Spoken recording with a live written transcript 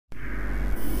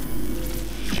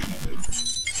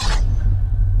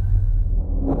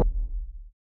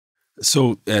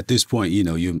So at this point, you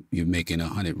know, you're making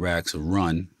 100 racks a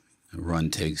run. A run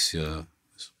takes a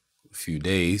few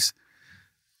days.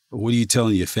 What are you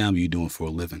telling your family you're doing for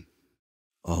a living?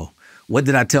 Oh, what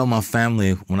did I tell my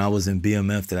family when I was in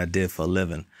BMF that I did for a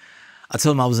living? I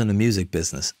told them I was in the music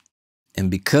business. And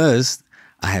because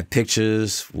I had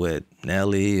pictures with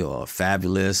Nelly or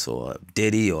Fabulous or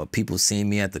Diddy or people seeing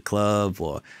me at the club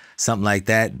or something like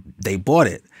that, they bought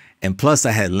it. And plus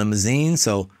I had limousine,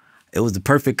 so it was the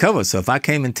perfect cover. So if I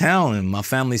came in town and my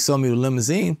family saw me with a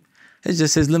limousine, it's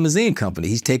just his limousine company.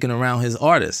 He's taking around his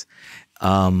artists.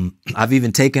 I've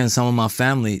even taken some of my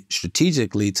family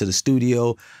strategically to the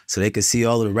studio so they could see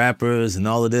all of the rappers and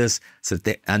all of this. So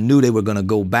that I knew they were going to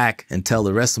go back and tell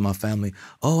the rest of my family,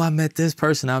 oh, I met this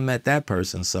person, I met that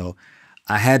person. So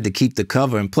I had to keep the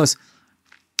cover. And plus,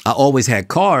 I always had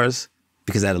cars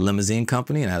because I had a limousine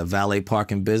company and I had a valet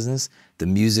parking business. The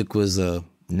music was a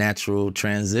natural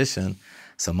transition.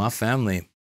 So my family,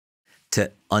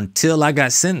 until I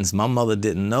got sentenced, my mother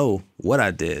didn't know what I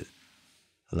did.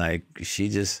 Like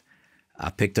I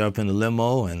picked her up in the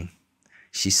limo and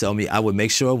she saw me. I would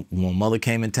make sure when mother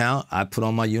came in town, I'd put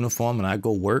on my uniform and I'd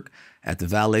go work at the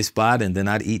valet spot and then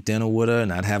I'd eat dinner with her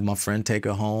and I'd have my friend take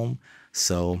her home.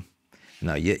 So,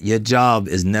 your job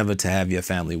is never to have your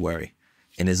family worry.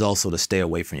 And it's also to stay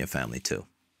away from your family too.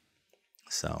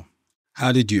 So.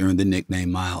 How did you earn the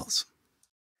nickname Miles?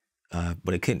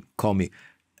 But it couldn't call me.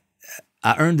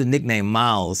 I earned the nickname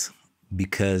Miles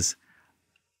because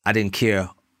I didn't care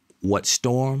what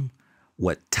storm,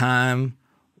 what time,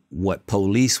 what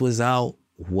police was out,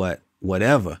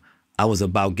 whatever. I was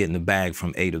about getting the bag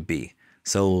from A to B.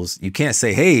 So you can't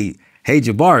say, hey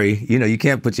Jabari, you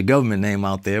can't put your government name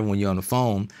out there when you're on the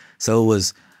phone. So it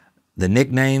was the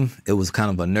nickname. It was kind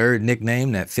of a nerd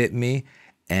nickname that fit me.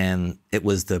 And it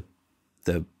was the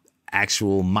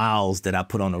actual miles that I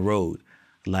put on the road.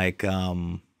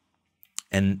 And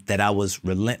that I was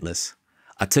relentless.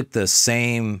 I took the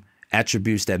same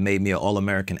attributes that made me an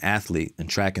All-American athlete in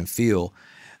track and field,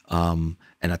 and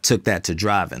I took that to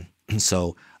driving.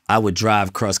 So I would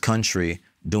drive cross country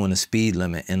doing the speed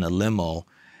limit in a limo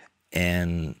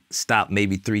and stop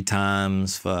maybe 3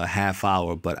 times for a half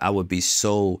hour, but I would be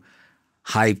so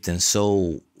hyped and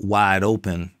so wide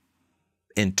open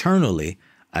internally.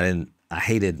 I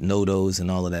hated no-dos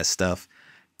and all of that stuff.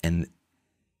 And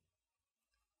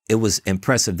it was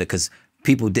impressive because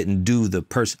people didn't do the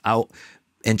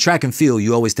in track and field,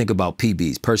 you always think about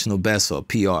PBs, personal bests, or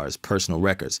PRs, personal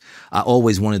records. I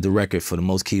always wanted the record for the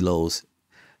most kilos.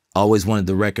 I always wanted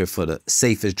the record for the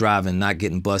safest driving, not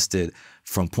getting busted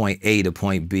from point A to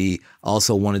point B. I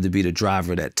also wanted to be the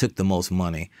driver that took the most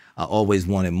money. I always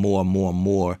wanted more and more and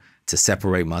more to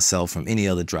separate myself from any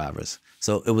other drivers.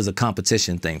 So it was a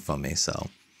competition thing for me. So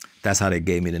that's how they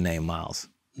gave me the name Miles.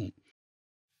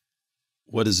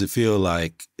 What does it feel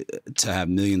like to have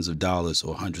millions of dollars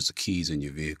or hundreds of keys in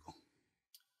your vehicle?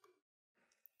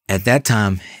 At that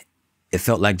time, it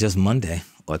felt like just Monday,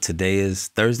 or today is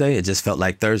Thursday. It just felt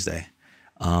like Thursday.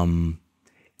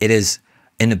 It is,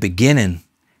 in the beginning,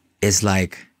 it's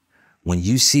like when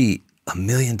you see $1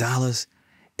 million,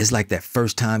 it's like that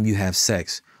first time you have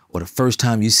sex, or the first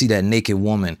time you see that naked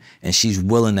woman and she's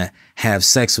willing to have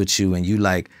sex with you and you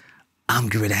like, I'm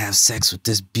going to have sex with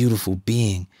this beautiful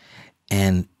being.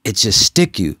 And it just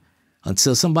stick you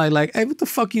until somebody like, hey, what the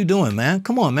fuck you doing, man?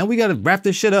 Come on, man, we got to wrap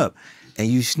this shit up. And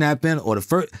you snap in, or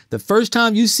the first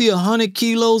time you see 100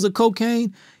 kilos of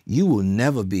cocaine, you will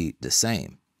never be the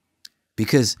same.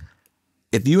 Because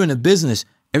if you're in a business,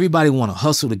 everybody want to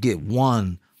hustle to get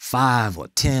 1, 5, or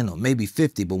 10, or maybe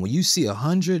 50. But when you see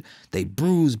 100, they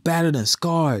bruised, battered, and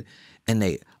scarred, and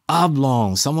they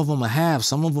oblong. Some of them are half,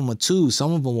 some of them are 2,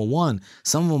 some of them are 1,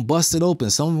 some of them busted open,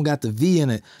 some of them got the V in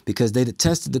it because they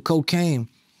tested the cocaine.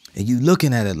 And you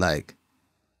looking at it like,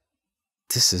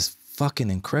 this is fucking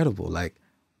incredible. Like,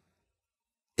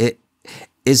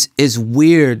 it's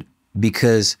weird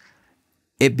because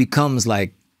it becomes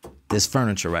like this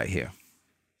furniture right here.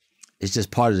 It's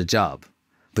just part of the job.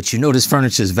 But you know this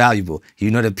furniture is valuable.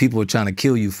 You know that people are trying to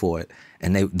kill you for it.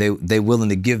 And they're willing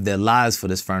to give their lives for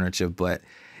this furniture. But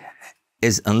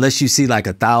unless you see like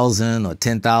 1,000 or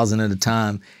 10,000 at a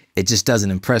time, it just doesn't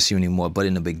impress you anymore. But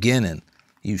in the beginning,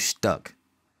 you stuck.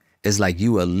 It's like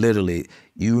you are literally,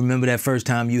 you remember that first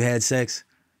time you had sex?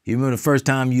 You remember the first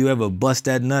time you ever bust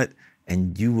that nut?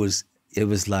 And it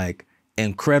was like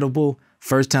incredible.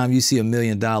 First time you see $1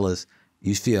 million,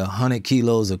 you feel 100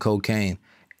 kilos of cocaine.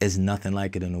 It's nothing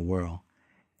like it in the world.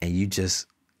 And you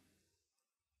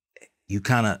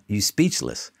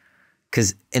speechless.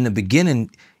 Because in the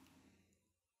beginning,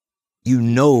 you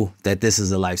know that this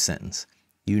is a life sentence.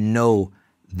 You know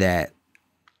that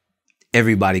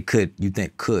everybody could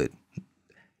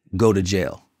go to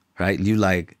jail, right? You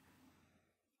like,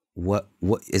 what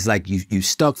it's like you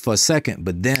stuck for a second,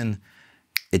 but then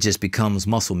it just becomes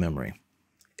muscle memory.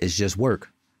 It's just work,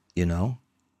 you know?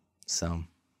 So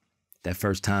that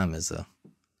first time is a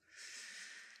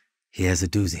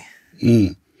doozy.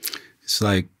 It's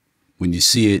like when you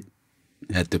see it,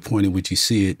 at the point in which you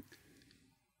see it,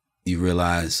 you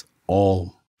realize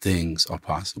all things are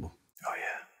possible. Oh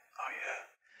yeah. Oh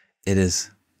yeah.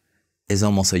 It's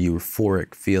almost a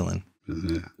euphoric feeling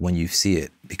when you see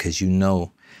it, because you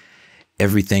know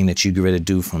everything that you get ready to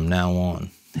do from now on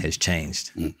has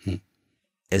changed.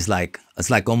 It's like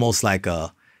almost like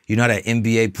that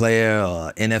NBA player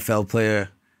or NFL player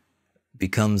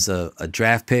becomes a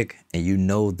draft pick, and you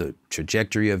know the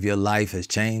trajectory of your life has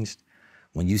changed.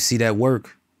 When you see that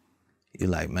work, you're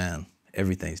like, man,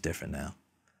 everything's different now.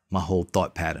 My whole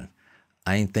thought pattern.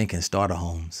 I ain't thinking starter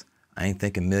homes. I ain't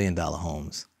thinking $1 million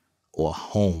homes or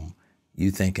home.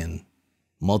 You thinking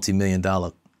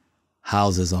multi-million-dollar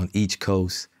houses on each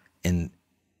coast, and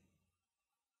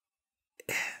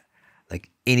like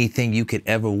anything you could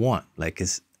ever want. Like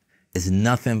it's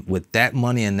nothing with that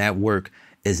money and that work.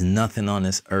 Is nothing on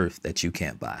this earth that you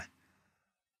can't buy.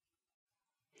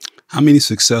 How many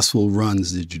successful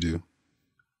runs did you do?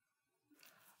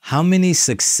 How many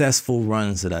successful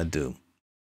runs did I do?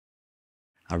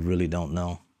 I really don't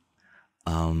know.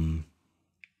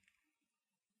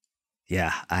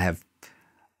 Yeah,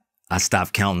 I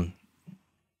stopped counting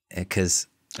because.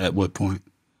 At what point?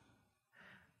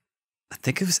 I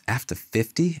think it was after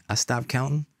 50, I stopped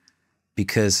counting,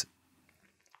 because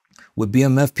with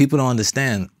BMF, people don't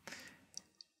understand.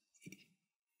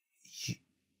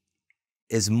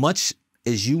 As much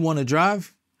as you want to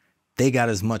drive, they got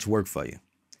as much work for you.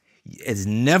 It's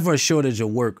never a shortage of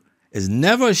work. It's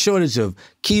never a shortage of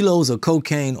kilos of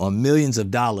cocaine or millions of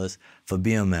dollars for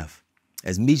BMF.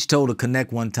 As Meech told the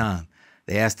Connect one time,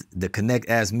 the Connect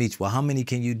asked Meech, well, how many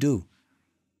can you do?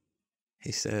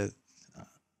 He said,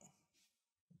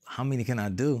 how many can I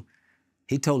do?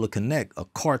 He told the Connect, a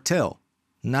cartel,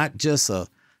 not just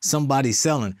somebody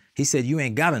selling. He said, you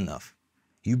ain't got enough.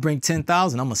 You bring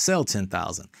 10,000, I'm gonna sell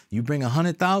 10,000. You bring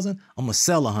 100,000, I'm gonna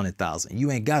sell 100,000. You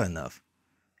ain't got enough.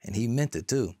 And he meant it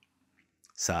too.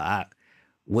 So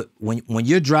when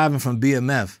you're driving from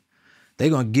BMF,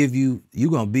 they're gonna give you're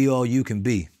gonna be all you can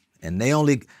be. And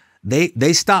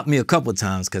they stopped me a couple of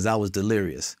times because I was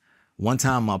delirious. One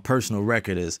time, my personal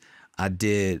record is I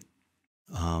did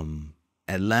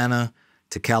Atlanta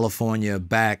to California,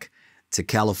 back to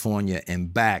California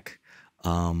and back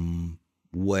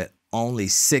with only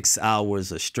 6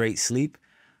 hours of straight sleep.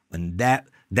 And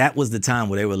that was the time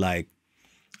where they were like,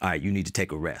 all right, you need to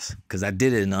take a rest. Because I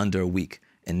did it in under a week.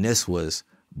 And this was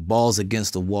balls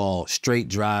against the wall, straight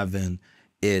driving.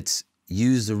 It's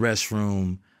use the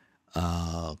restroom,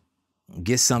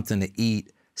 get something to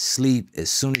eat, sleep. As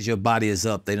soon as your body is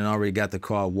up, they done already got the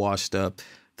car washed up,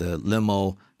 the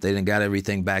limo, they done got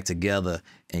everything back together,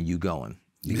 and you going.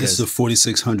 This is a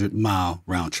 4,600 mile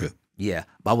round trip. Yeah,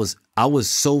 I was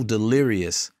so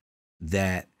delirious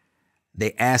that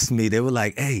they asked me, they were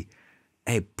like, hey,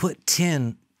 put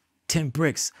 10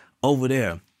 bricks over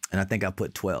there. And I think I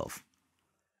put 12.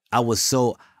 I was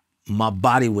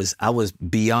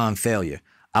beyond failure.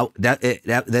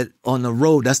 That on the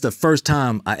road, that's the first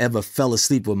time I ever fell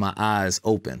asleep with my eyes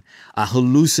open. I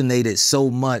hallucinated so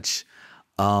much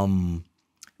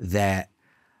that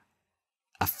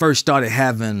I first started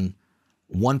having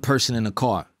one person in the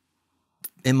car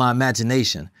in my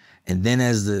imagination. And then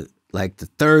as the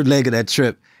third leg of that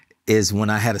trip is when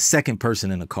I had a second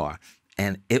person in the car.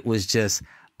 And it was just,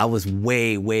 I was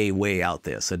way, way, way out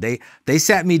there. So they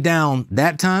sat me down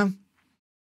that time,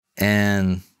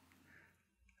 and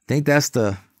I think that's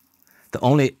the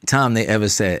only time they ever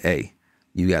said, hey,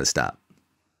 you got to stop.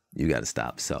 You got to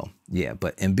stop. So yeah,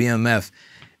 but in BMF,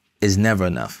 it's never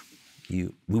enough. We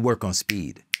work on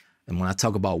speed. And when I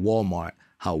talk about Walmart,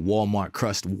 how Walmart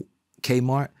crushed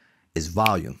Kmart, is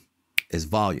volume. It's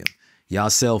volume. Y'all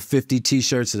sell 50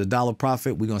 t-shirts at $1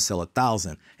 profit. We're going to sell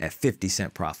 1,000 at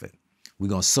 50-cent profit. We're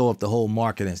going to sew up the whole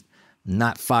market and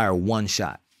not fire one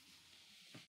shot.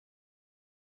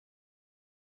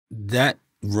 That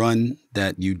run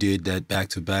that you did, that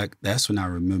back-to-back, that's when I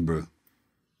remember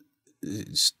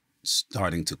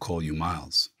starting to call you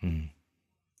Miles. Mm.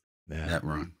 Yeah. That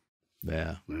run.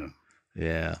 Yeah. Yeah.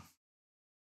 Yeah.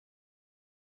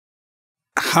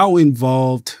 How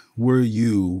involved were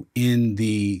you in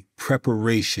the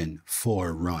preparation for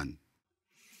a run?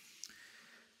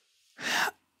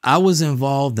 I was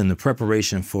involved in the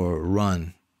preparation for a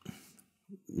run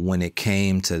when it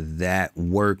came to that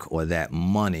work or that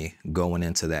money going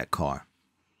into that car.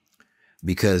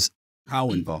 Because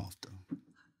how involved, though?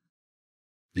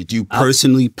 Did you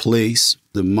personally place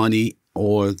the money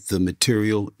or the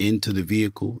material into the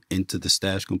vehicle, into the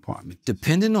stash compartment?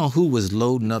 Depending on who was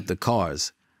loading up the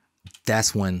cars,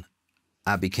 that's when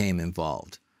I became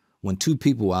involved. When two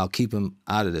people, I'll keep them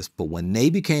out of this, but when they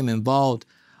became involved,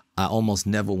 I almost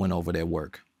never went over their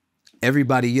work.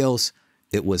 Everybody else,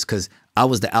 it was because I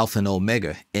was the alpha and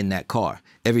omega in that car.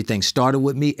 Everything started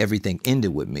with me, everything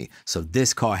ended with me. So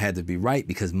this car had to be right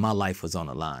because my life was on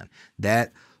the line.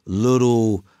 That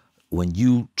little, when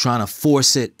you trying to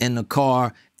force it in the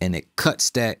car and it cuts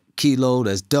that kilo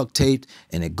that's duct taped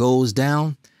and it goes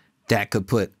down, that could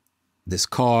put this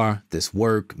car, this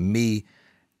work, me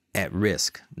at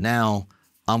risk. Now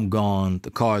I'm gone,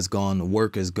 the car's gone, the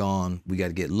work is gone, we got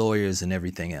to get lawyers and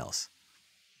everything else.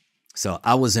 So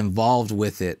I was involved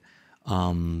with it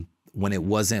when it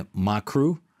wasn't my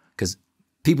crew, because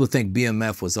people think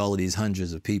BMF was all of these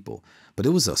hundreds of people, but it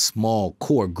was a small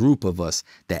core group of us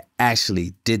that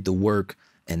actually did the work,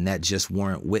 and that just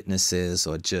weren't witnesses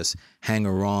or just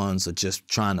hanger-ons or just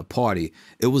trying to party.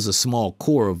 It was a small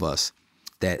core of us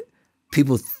that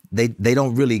people, they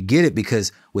don't really get it,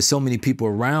 because with so many people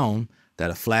around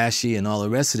that are flashy and all the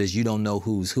rest of this, you don't know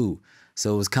who's who.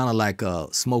 So it was kind of like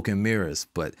smoke and mirrors.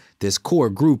 But this core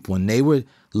group, when they were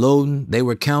loading, they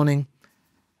were counting,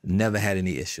 never had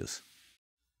any issues.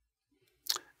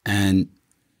 And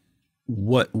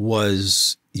what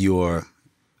was your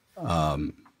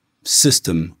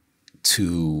system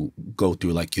to go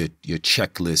through, like your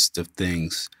checklist of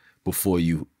things before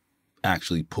you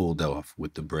actually pulled off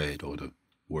with the bread or the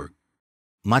work?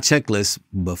 My checklist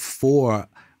before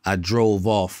I drove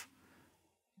off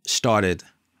started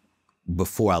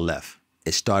before I left.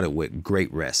 It started with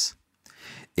great rest.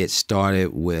 It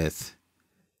started with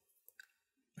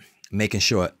making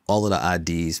sure all of the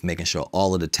IDs, making sure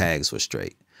all of the tags were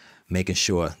straight, making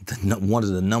sure one of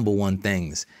the number one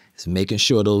things is making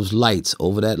sure those lights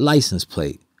over that license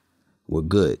plate were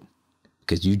good.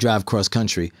 Because you drive cross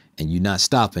country and you're not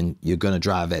stopping, you're going to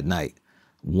drive at night.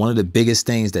 One of the biggest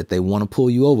things that they want to pull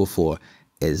you over for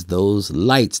is those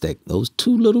lights, those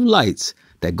two little lights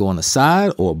that go on the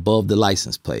side or above the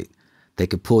license plate. They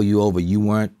could pull you over. You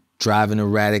weren't driving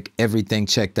erratic, everything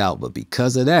checked out. But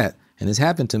because of that, and it's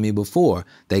happened to me before,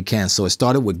 they can. So it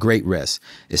started with great rest.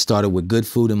 It started with good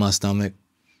food in my stomach.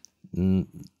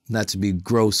 Not to be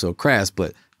gross or crass,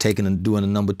 but taking and doing a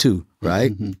number two,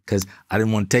 right? Because I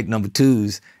didn't want to take number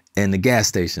twos in the gas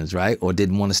stations, right? Or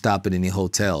didn't want to stop at any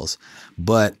hotels.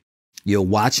 But you're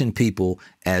watching people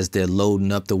as they're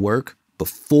loading up the work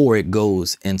before it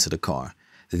goes into the car.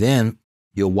 Then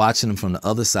you're watching them from the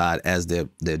other side as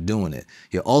they're doing it.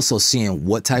 You're also seeing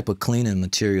what type of cleaning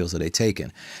materials are they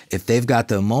taking. If they've got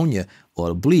the ammonia or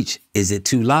the bleach, is it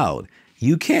too loud?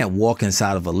 You can't walk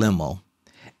inside of a limo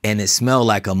and it smell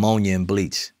like ammonia and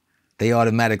bleach. They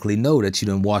automatically know that you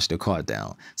didn't wash the car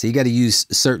down. So you got to use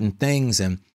certain things,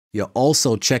 and you're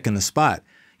also checking the spot.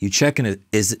 You checking it,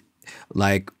 is it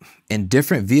like in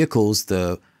different vehicles,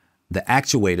 the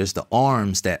actuators, the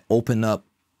arms that open up,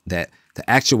 that the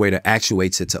actuator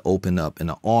actuates it to open up, and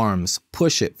the arms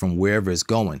push it from wherever it's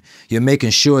going. You're making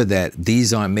sure that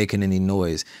these aren't making any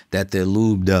noise, that they're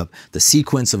lubed up. The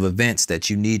sequence of events that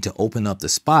you need to open up the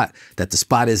spot, that the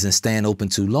spot isn't staying open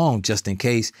too long, just in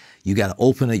case you got to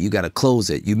open it, you got to close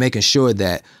it. You're making sure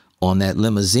that on that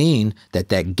limousine,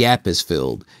 that gap is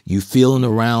filled. You feeling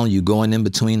around, you going in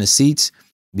between the seats,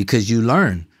 because you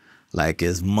learn. Like,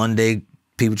 it's Monday,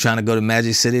 people trying to go to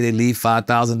Magic City, they leave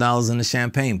 $5,000 in the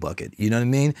champagne bucket. You know what I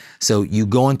mean? So you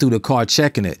going through the car,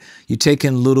 checking it. You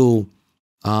taking little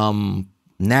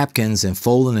napkins and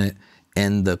folding it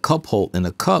in the cup hole, in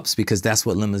the cups, because that's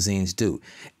what limousines do.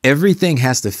 Everything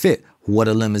has to fit what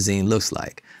a limousine looks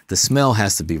like. The smell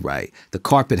has to be right. The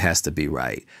carpet has to be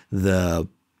right.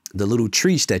 The little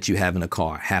treats that you have in the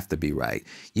car have to be right.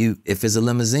 If it's a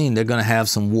limousine, they're going to have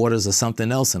some waters or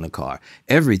something else in the car.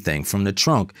 Everything from the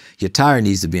trunk, your tire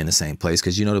needs to be in the same place,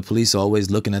 because you know the police are always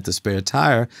looking at the spare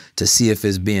tire to see if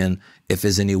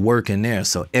there's any work in there.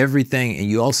 So everything, and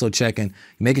you also checking,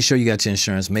 making sure you got your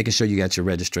insurance, making sure you got your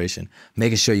registration,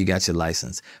 making sure you got your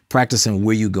license, practicing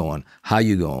where you going, how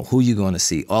you going, who you going to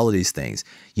see, all of these things.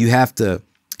 You have to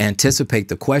anticipate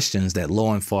the questions that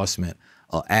law enforcement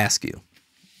will ask you.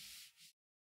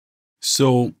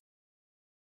 So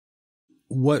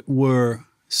what were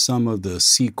some of the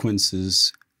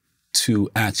sequences to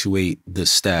actuate the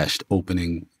stash,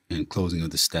 opening and closing of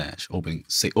the stash,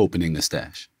 opening the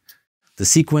stash? The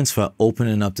sequence for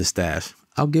opening up the stash,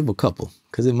 I'll give a couple,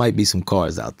 because it might be some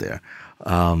cars out there.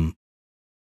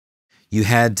 you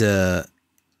had to,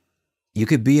 you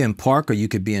could be in park or you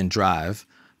could be in drive,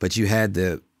 but you had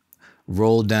to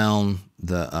roll down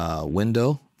the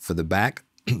window for the back,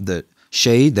 the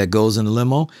shade that goes in the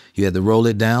limo. You had to roll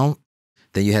it down.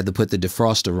 Then you had to put the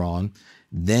defroster on.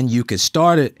 Then you could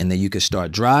start it, and then you could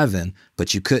start driving,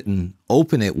 but you couldn't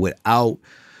open it without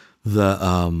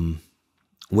the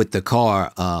with the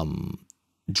car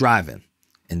driving.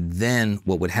 And then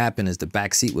what would happen is the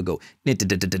back seat would go and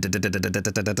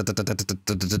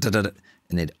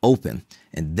it'd open.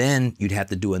 And then you'd have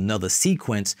to do another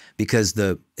sequence because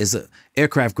it's a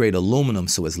aircraft grade aluminum,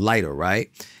 so it's lighter, right?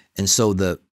 And so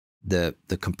the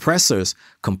compressors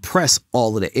compress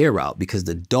all of the air out because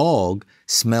the dog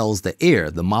smells the air,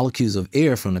 the molecules of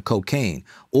air from the cocaine,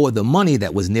 or the money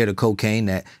that was near the cocaine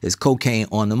that is cocaine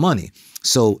on the money.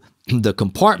 So the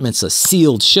compartments are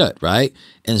sealed shut, right?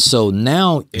 And so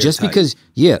now just because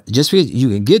you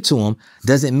can get to them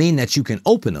doesn't mean that you can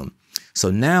open them. So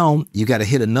now you got to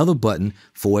hit another button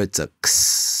for it to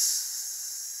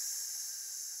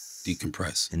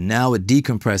decompress. And now it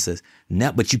decompresses.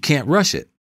 Now, but you can't rush it.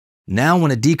 Now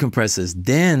when it decompresses,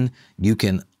 then you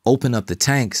can open up the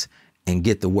tanks and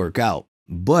get the work out.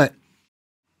 But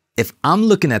if I'm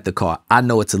looking at the car, I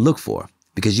know what to look for.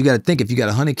 Because you got to think, if you got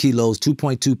 100 kilos,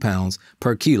 2.2 pounds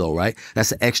per kilo, right?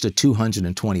 That's an extra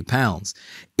 220 pounds.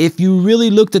 If you really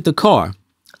looked at the car,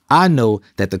 I know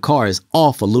that the car is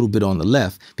off a little bit on the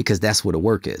left because that's where the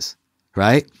work is,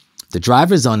 right? The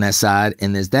driver's on that side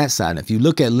and there's that side. And if you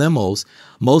look at limos,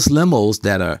 most limos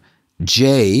that are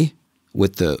J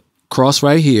with the cross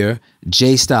right here,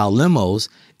 J style limos,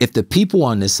 if the people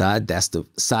on this side, that's the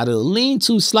side of the lean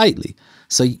to slightly.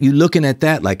 So you're looking at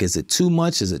that like, is it too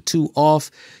much? Is it too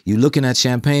off? You're looking at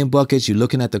champagne buckets. You're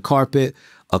looking at the carpet.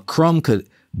 A crumb could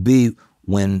be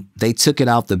when they took it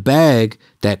out the bag,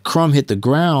 that crumb hit the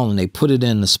ground and they put it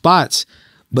in the spots.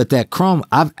 But that crumb,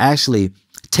 I've actually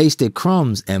tasted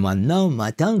crumbs and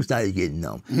my tongue started getting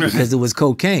numb because it was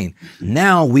cocaine.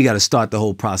 Now we got to start the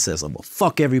whole process of, well,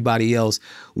 fuck everybody else.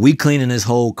 We cleaning this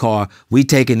whole car. We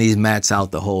taking these mats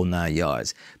out the whole 9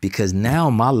 yards because now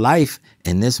my life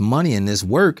and this money and this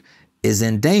work is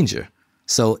in danger.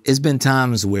 So it's been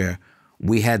times where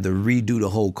we had to redo the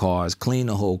whole cars, clean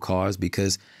the whole cars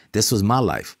because this was my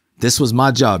life. This was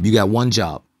my job. You got one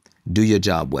job. Do your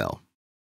job well.